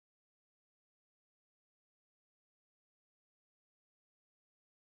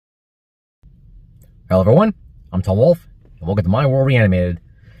Hello everyone, I'm Tom Wolf, and welcome to My World Reanimated,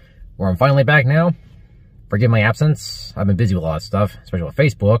 where I'm finally back now. Forgive my absence, I've been busy with a lot of stuff, especially with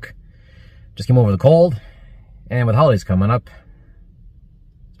Facebook. Just came over the cold, and with holidays coming up,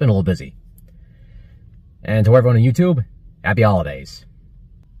 it's been a little busy. And to everyone on YouTube, happy holidays.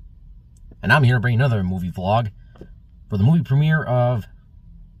 And I'm here to bring another movie vlog for the movie premiere of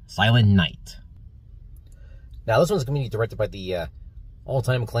Silent Night. Now this one's going to be directed by the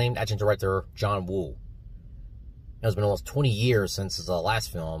all-time acclaimed action director John Woo. It's been almost 20 years since his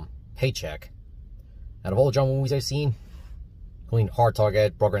last film, Paycheck. Out of all the John Woo movies I've seen, including Hard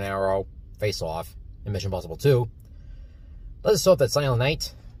Target, Broken Arrow, Face Off, and Mission Impossible 2, let's hope that Silent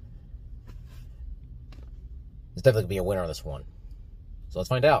Night is definitely going to be a winner on this one. So let's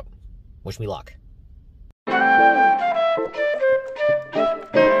find out. Wish me luck.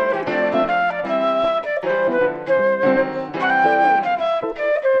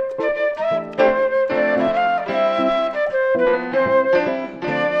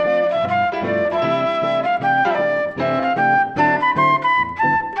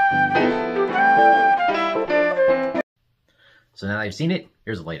 So now that I've seen it,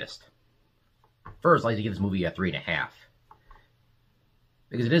 here's the latest. First, I'd like to give this movie a 3.5.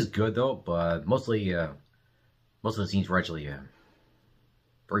 Because it is good though, but mostly, most of the scenes were actually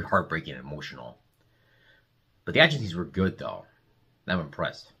very heartbreaking and emotional. But the action scenes were good though. I'm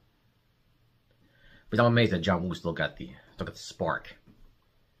impressed. But I'm amazed that John Woo still got the spark.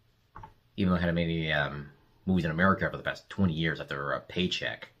 Even though he hadn't made any movies in America for the past 20 years after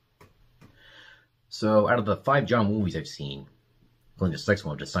Paycheck. So out of the 5 John Woo movies I've seen, including the 6th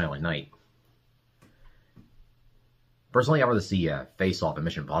one, which is Silent Night, personally, I'd rather see Face Off and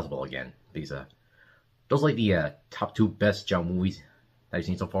Mission Impossible again, because those are like the top 2 best John Woo movies that I've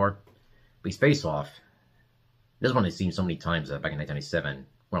seen so far. Because Face Off, this is one I've seen so many times back in 1997,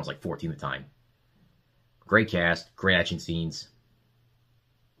 when I was like 14 at the time. Great cast, great action scenes.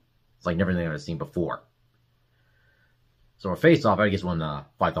 It's like never anything I've seen before. So for Face Off, I guess 5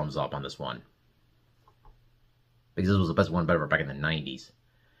 thumbs up on this one. Because this was the best one ever back in the 90s.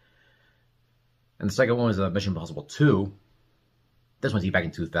 And the second one was Mission Impossible 2. This one's back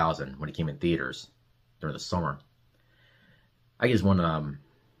in 2000 when it came in theaters during the summer. I give this one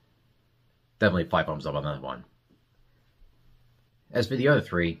definitely 5 thumbs up on that one. As for the other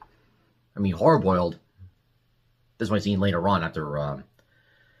 3, I mean, Hard Boiled, this one I've seen later on after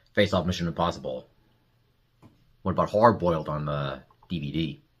Face Off, Mission Impossible. What about Hard Boiled on the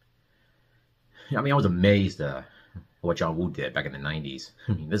DVD? I mean, I was amazed at what John Woo did back in the 90s.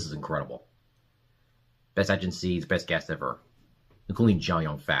 I mean, this is incredible. Best action scenes, best cast ever, including John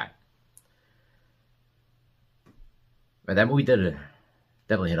Young Fat. But that movie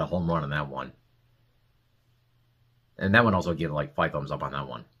definitely hit a home run on that one. And that one also gave like 5 thumbs up on that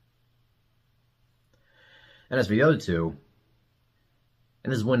one. And as for the other 2,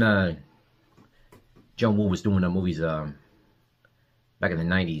 and this is when John Woo was doing movies back in the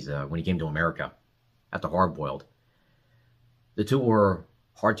 90s when he came to America after Hard Boiled. The 2 were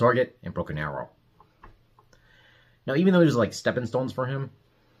Hard Target and Broken Arrow. Now, even though there's like stepping stones for him,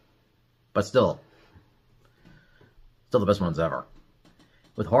 but still the best ones ever.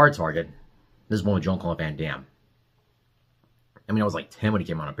 With Hard Target, this is one with Jean-Claude Van Damme. I mean, I was like 10 when he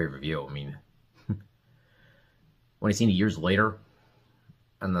came on a pay-per-view. I mean, when I seen it years later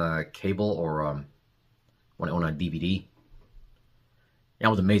on the cable or when I owned on DVD, I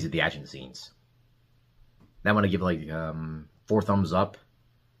was amazed at the action scenes. That one I give like 4 thumbs up.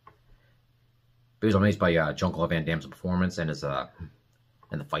 Because I'm amazed by Jean-Claude Van Damme's performance and his and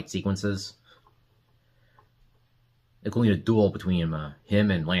the fight sequences, including a duel between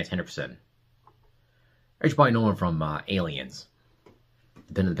him and Lance Henriksen. I should probably know him from Aliens,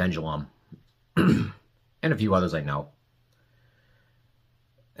 The Pin of the Pendulum, and a few others I know.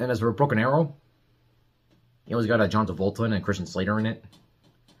 And as for Broken Arrow, you know, it's got John Travolta and Christian Slater in it.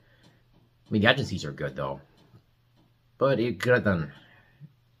 I mean, the action scenes are good though, but it could have done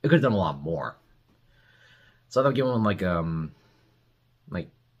a lot more. So I'll give one like 2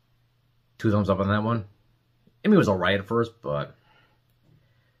 thumbs up on that one. I mean, it was alright at first, but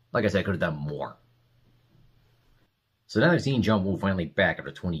like I said, I could have done more. So now that I've seen John Woo finally back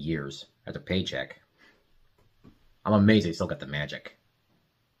after 20 years after Paycheck, I'm amazed they still got the magic.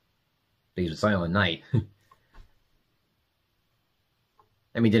 Because with Silent Night, I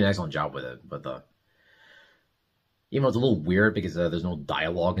mean, he did an excellent job with it, but even though it's a little weird because there's no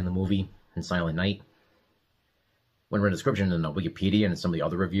dialogue in the movie in Silent Night, when I read the description in Wikipedia and some of the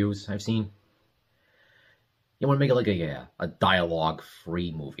other reviews I've seen, you want to make it like a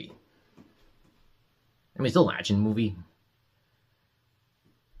dialogue-free movie. I mean, it's still an action movie,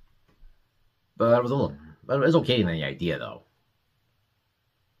 But it was okay in the idea though.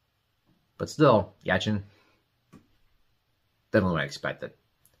 But still, Yachin, definitely what I expected.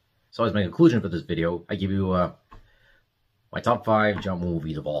 So as my conclusion for this video, I give you my top 5 John Woo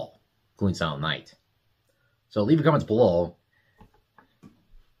movies of all, including Silent Night. So leave your comments below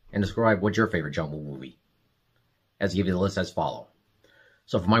and describe what's your favorite John Woo movie, as I give you the list as follow.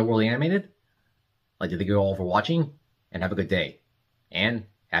 So for My World Animated, I'd like to thank you all for watching, and have a good day, and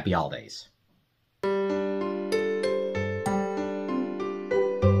happy holidays.